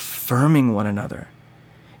just affirming one another.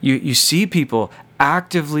 You see people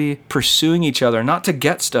actively pursuing each other, not to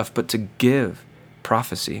get stuff, but to give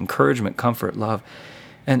prophecy, encouragement, comfort, love.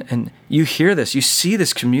 And you hear this, you see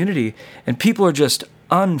this community, and people are just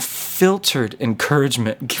unfiltered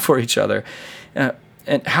encouragement for each other.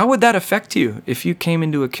 And how would that affect you if you came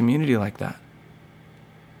into a community like that?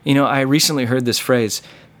 You know, I recently heard this phrase,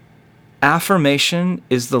 affirmation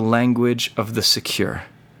is the language of the secure.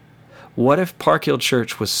 What if Park Hill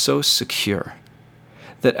Church was so secure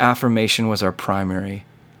that affirmation was our primary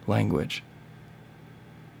language?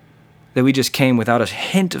 That we just came without a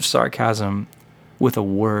hint of sarcasm with a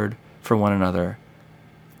word for one another,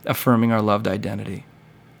 affirming our loved identity,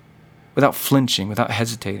 without flinching, without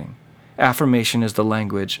hesitating. Affirmation is the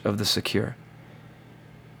language of the secure.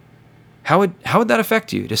 How would that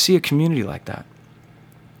affect you to see a community like that?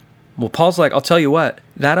 Well, Paul's like, I'll tell you what,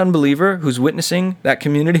 that unbeliever who's witnessing that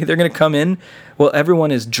community, they're going to come in. Well,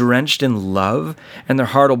 everyone is drenched in love and their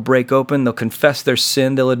heart will break open. They'll confess their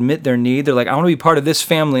sin. They'll admit their need. They're like, I want to be part of this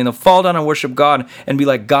family. And they'll fall down and worship God and be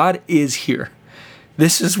like, God is here.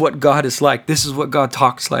 This is what God is like. This is what God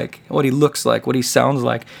talks like, what he looks like, what he sounds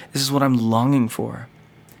like. This is what I'm longing for.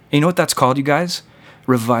 And you know what that's called, you guys?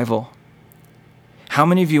 Revival. How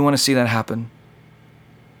many of you want to see that happen?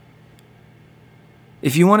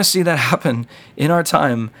 If you want to see that happen in our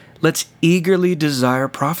time, let's eagerly desire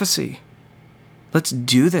prophecy. Let's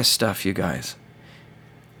do this stuff, you guys.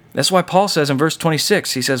 That's why Paul says in verse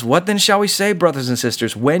 26, he says, what then shall we say, brothers and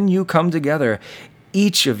sisters, when you come together,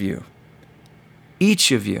 each of you,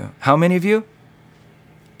 how many of you?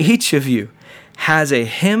 Each of you has a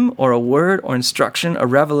hymn or a word or instruction, a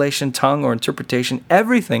revelation, tongue or interpretation.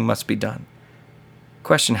 Everything must be done.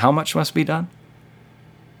 Question, how much must be done?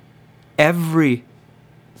 Everything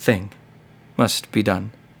must be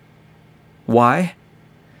done. Why?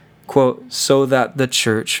 Quote, so that the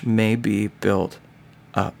church may be built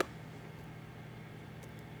up.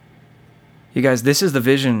 You guys, this is the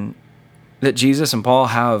vision that Jesus and Paul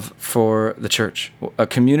have for the church. A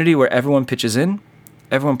community where everyone pitches in,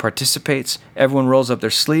 everyone participates, everyone rolls up their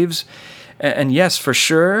sleeves. And yes, for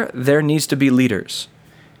sure, there needs to be leaders.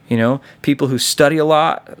 You know, people who study a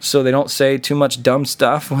lot so they don't say too much dumb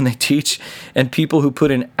stuff when they teach, and people who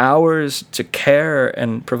put in hours to care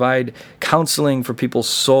and provide counseling for people's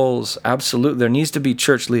souls. Absolutely, there needs to be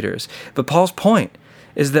church leaders. But Paul's point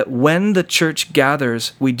is that when the church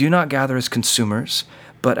gathers, we do not gather as consumers,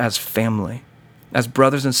 but as family, as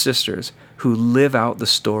brothers and sisters who live out the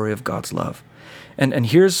story of God's love. And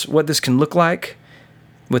here's what this can look like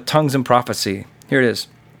with tongues and prophecy. Here it is.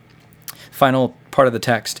 Final part of the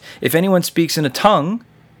text. If anyone speaks in a tongue,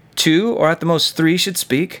 2 or at the most 3 should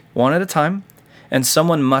speak, 1 at a time, and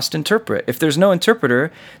someone must interpret. If there's no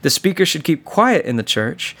interpreter, the speaker should keep quiet in the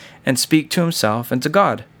church and speak to himself and to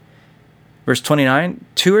God. Verse 29,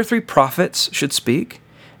 2 or 3 prophets should speak,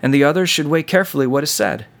 and the others should weigh carefully what is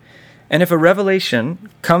said. And if a revelation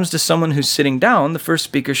comes to someone who's sitting down, the first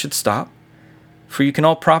speaker should stop, for you can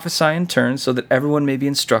all prophesy in turn so that everyone may be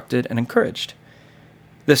instructed and encouraged.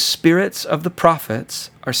 The spirits of the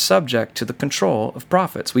prophets are subject to the control of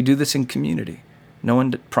prophets. We do this in community. No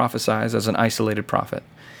one prophesies as an isolated prophet.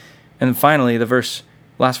 And finally,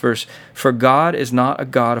 last verse, for God is not a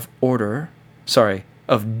God of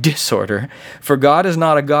disorder. For God is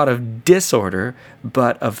not a God of disorder,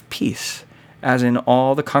 but of peace, as in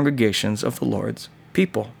all the congregations of the Lord's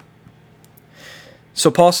people.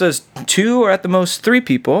 So Paul says 2 or at the most 3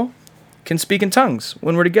 people can speak in tongues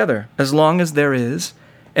when we're together, as long as there is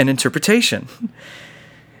an interpretation.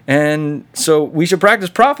 And so we should practice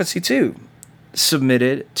prophecy too,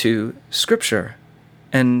 submitted to Scripture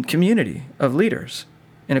and community of leaders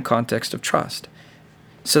in a context of trust.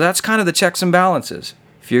 So that's kind of the checks and balances.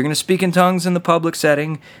 If you're going to speak in tongues in the public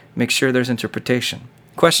setting, make sure there's interpretation.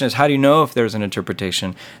 Question is, how do you know if there's an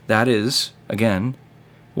interpretation? That is, again,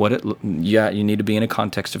 you need to be in a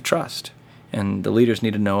context of trust. And the leaders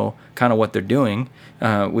need to know kind of what they're doing,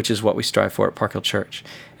 which is what we strive for at Park Hill Church.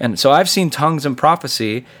 And so I've seen tongues and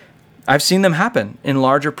prophecy. I've seen them happen in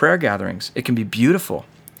larger prayer gatherings. It can be beautiful.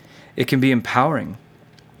 It can be empowering.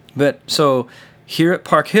 But so here at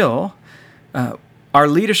Park Hill, our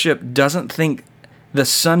leadership doesn't think the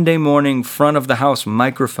Sunday morning front of the house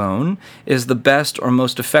microphone is the best or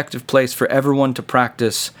most effective place for everyone to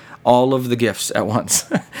practice all of the gifts at once.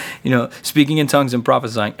 Speaking in tongues and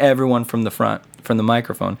prophesying, everyone from the front, from the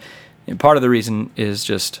microphone. And part of the reason is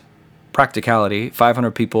just practicality.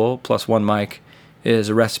 500 people plus 1 mic is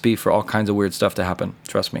a recipe for all kinds of weird stuff to happen.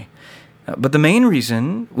 Trust me. But the main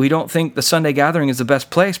reason we don't think the Sunday gathering is the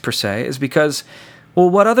best place per se is because,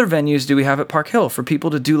 well, what other venues do we have at Park Hill for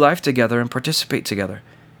people to do life together and participate together?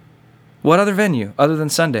 What other venue other than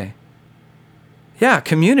Sunday? Yeah,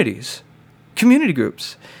 communities, community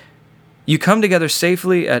groups. You come together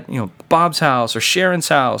safely at, Bob's house or Sharon's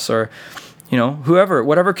house or,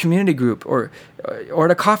 whatever community group or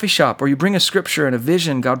at a coffee shop, or you bring a scripture and a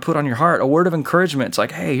vision God put on your heart, a word of encouragement. It's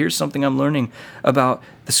like, hey, here's something I'm learning about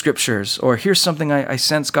the scriptures, or here's something I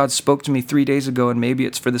sense God spoke to me 3 days ago, and maybe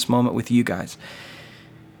it's for this moment with you guys.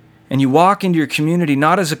 And you walk into your community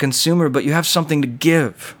not as a consumer, but you have something to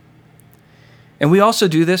give. And we also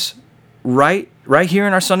do this right here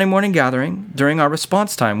in our Sunday morning gathering during our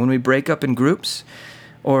response time when we break up in groups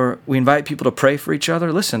or we invite people to pray for each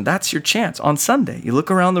other. Listen, that's your chance on Sunday. You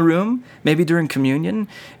look around the room, maybe during communion,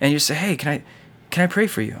 and you say, hey, can can I pray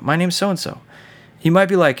for you? My name's so-and-so. You might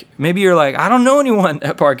be like, maybe you're like, I don't know anyone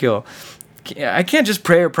at Park Hill. I can't just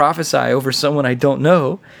pray or prophesy over someone I don't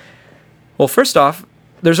know. Well, first off,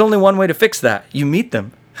 there's only one way to fix that. You meet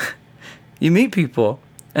them. You meet people.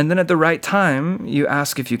 And then at the right time, you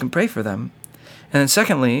ask if you can pray for them. And then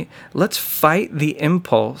secondly, let's fight the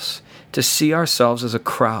impulse to see ourselves as a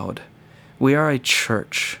crowd. We are a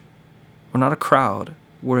church. We're not a crowd.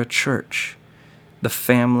 We're a church. The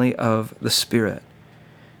family of the Spirit.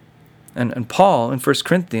 And Paul in 1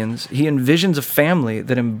 Corinthians, he envisions a family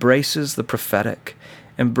that embraces the prophetic,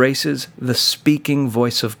 embraces the speaking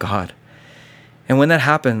voice of God. And when that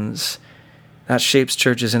happens, that shapes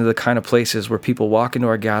churches into the kind of places where people walk into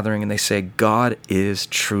our gathering and they say, God is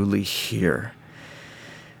truly here.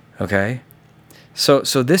 Okay? So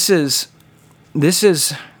this is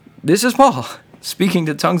Paul speaking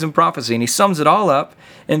to tongues and prophecy, and he sums it all up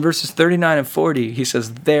in verses 39 and 40. He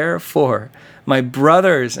says, therefore, my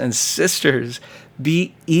brothers and sisters,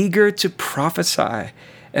 be eager to prophesy,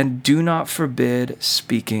 and do not forbid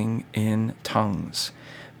speaking in tongues.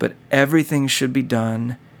 But everything should be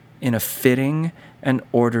done in a fitting and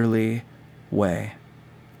orderly way.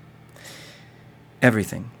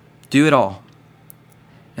 Everything. Do it all.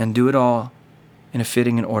 And do it all in a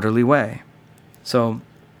fitting and orderly way. So,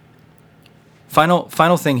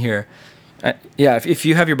 final thing here. If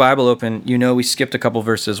you have your Bible open, you know we skipped a couple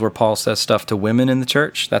verses where Paul says stuff to women in the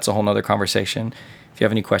church. That's a whole nother conversation. If you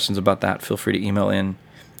have any questions about that, feel free to email in.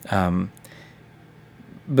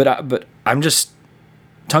 But I'm just,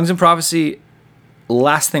 tongues and prophecy,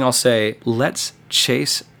 last thing I'll say, let's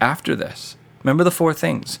chase after this. Remember the 4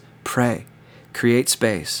 things. Pray, create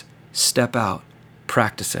space, step out,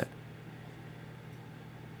 practice it.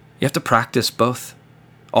 You have to practice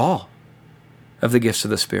all of the gifts of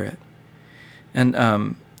the Spirit. And,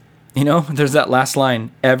 there's that last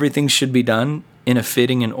line, everything should be done in a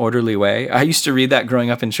fitting and orderly way. I used to read that growing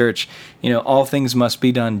up in church. All things must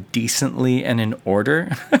be done decently and in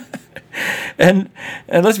order. and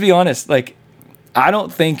let's be honest, I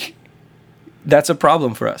don't think that's a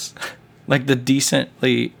problem for us. The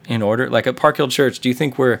decently in order. At Park Hill Church, do you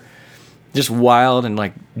think we're just wild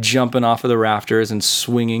and jumping off of the rafters and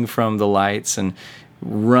swinging from the lights and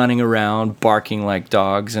running around barking like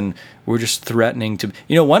dogs, and we're just threatening to,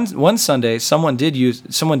 one Sunday someone did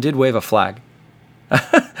wave a flag.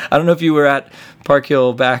 I don't know if you were at Park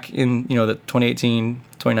Hill back in the 2019,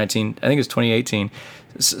 I think it was 2018.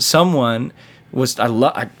 Someone was,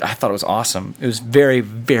 I thought it was awesome. It was very,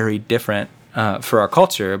 very different for our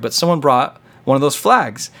culture, but someone brought one of those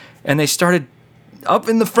flags, and they started up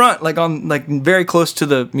in the front, very close to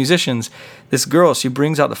the musicians. This girl, she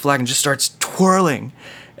brings out the flag and just starts twirling,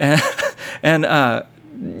 and not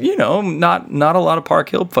a lot of Park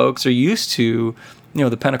Hill folks are used to,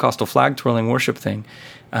 the Pentecostal flag twirling worship thing.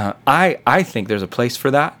 I think there's a place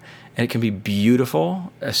for that, and it can be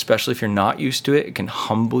beautiful, especially if you're not used to it. It can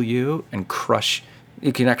humble you and crush.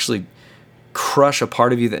 It can actually crush a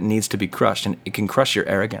part of you that needs to be crushed, and it can crush your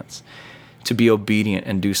arrogance to be obedient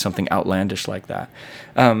and do something outlandish like that.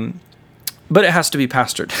 But it has to be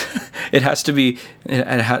pastored. It has to be,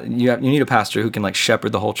 you need a pastor who can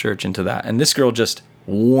shepherd the whole church into that. And this girl just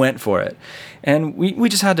went for it. And we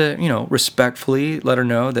just had to, respectfully let her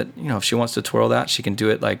know that, if she wants to twirl that, she can do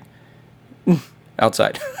it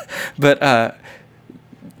outside. But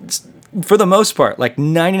for the most part,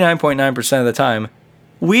 99.9% of the time,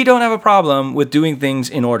 we don't have a problem with doing things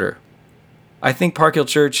in order. I think Park Hill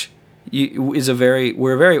Church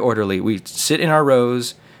we're very orderly. We sit in our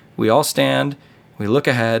rows, we all stand, we look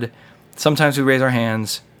ahead, sometimes we raise our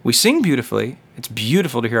hands, we sing beautifully. It's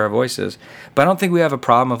beautiful to hear our voices, but I don't think we have a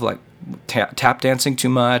problem of tap dancing too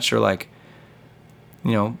much, or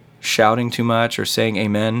shouting too much, or saying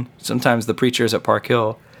amen. Sometimes the preachers at Park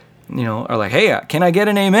Hill, are like, hey, can I get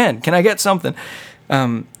an amen? Can I get something?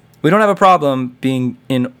 We don't have a problem being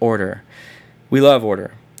in order. We love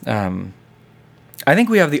order. I think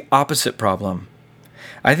we have the opposite problem.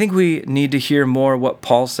 I think we need to hear more what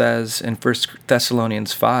Paul says in 1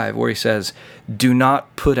 Thessalonians 5, where he says, do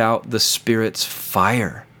not put out the Spirit's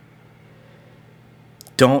fire.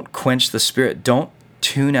 Don't quench the Spirit. Don't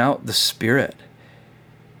tune out the Spirit.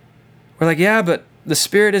 We're like, yeah, but the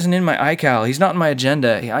Spirit isn't in my iCal. He's not in my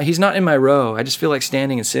agenda. He's not in my row. I just feel like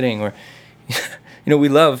standing and sitting. Or, we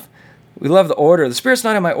love the order. The Spirit's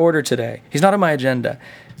not in my order today. He's not in my agenda.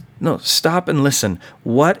 No, stop and listen.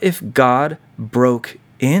 What if God broke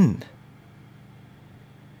in?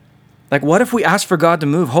 What if we asked for God to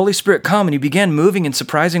move? Holy Spirit, come, and he began moving in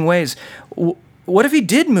surprising ways. What if he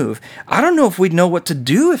did move? I don't know if we'd know what to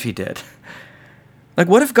do if he did. Like,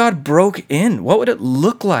 what if God broke in? What would it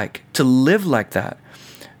look like to live like that?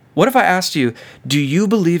 What if I asked you, do you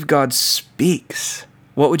believe God speaks?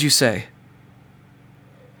 What would you say?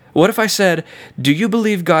 What if I said, do you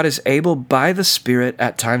believe God is able by the Spirit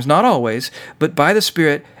at times, not always, but by the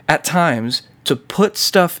Spirit at times to put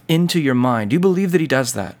stuff into your mind? Do you believe that he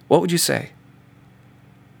does that? What would you say?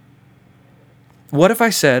 What if I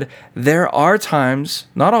said, there are times,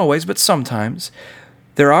 not always, but sometimes,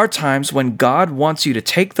 there are times when God wants you to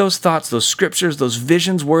take those thoughts, those scriptures, those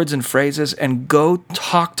visions, words, and phrases, and go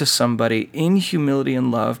talk to somebody in humility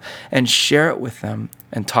and love and share it with them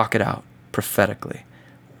and talk it out prophetically?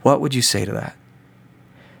 What would you say to that?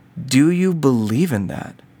 Do you believe in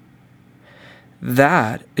that?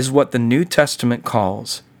 That is what the New Testament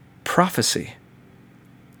calls prophecy.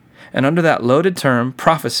 And under that loaded term,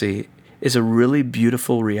 prophecy is a really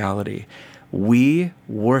beautiful reality. We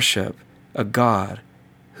worship a God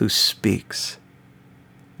who speaks.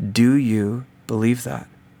 Do you believe that?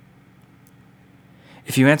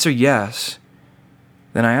 If you answer yes,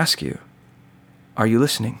 then I ask you, are you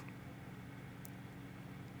listening?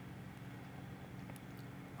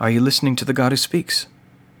 Are you listening to the God who speaks?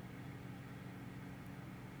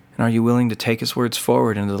 And are you willing to take his words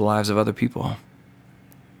forward into the lives of other people?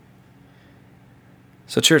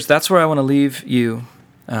 So church, that's where I want to leave you.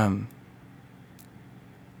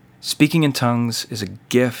 Speaking in tongues is a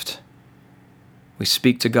gift. We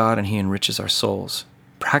speak to God and he enriches our souls.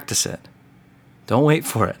 Practice it. Don't wait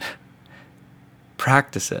for it.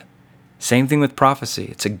 Practice it. Same thing with prophecy.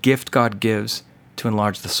 It's a gift God gives to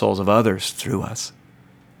enlarge the souls of others through us.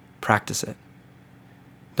 Practice it.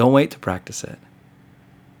 Don't wait to practice it.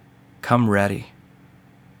 Come ready.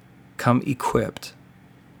 Come equipped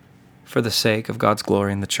for the sake of God's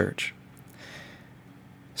glory in the church.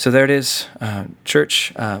 So there it is,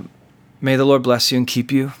 church. May the Lord bless you and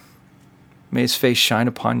keep you. May his face shine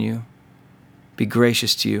upon you, be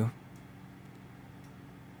gracious to you.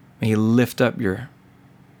 May he lift up your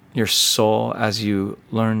soul as you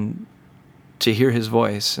learn to hear his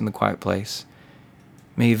voice in the quiet place.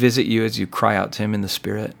 May he visit you as you cry out to him in the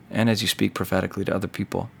Spirit and as you speak prophetically to other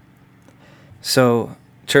people. So,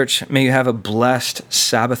 church, may you have a blessed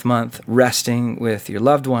Sabbath month, resting with your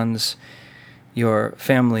loved ones, your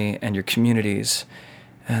family, and your communities.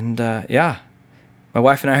 And my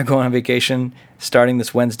wife and I are going on vacation starting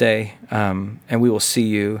this Wednesday, and we will see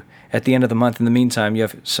you at the end of the month. In the meantime, you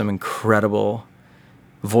have some incredible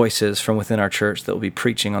voices from within our church that will be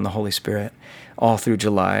preaching on the Holy Spirit all through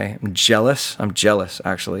July. I'm jealous,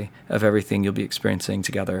 actually, of everything you'll be experiencing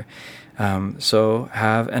together. So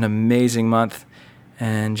have an amazing month.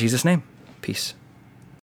 In Jesus' name, peace.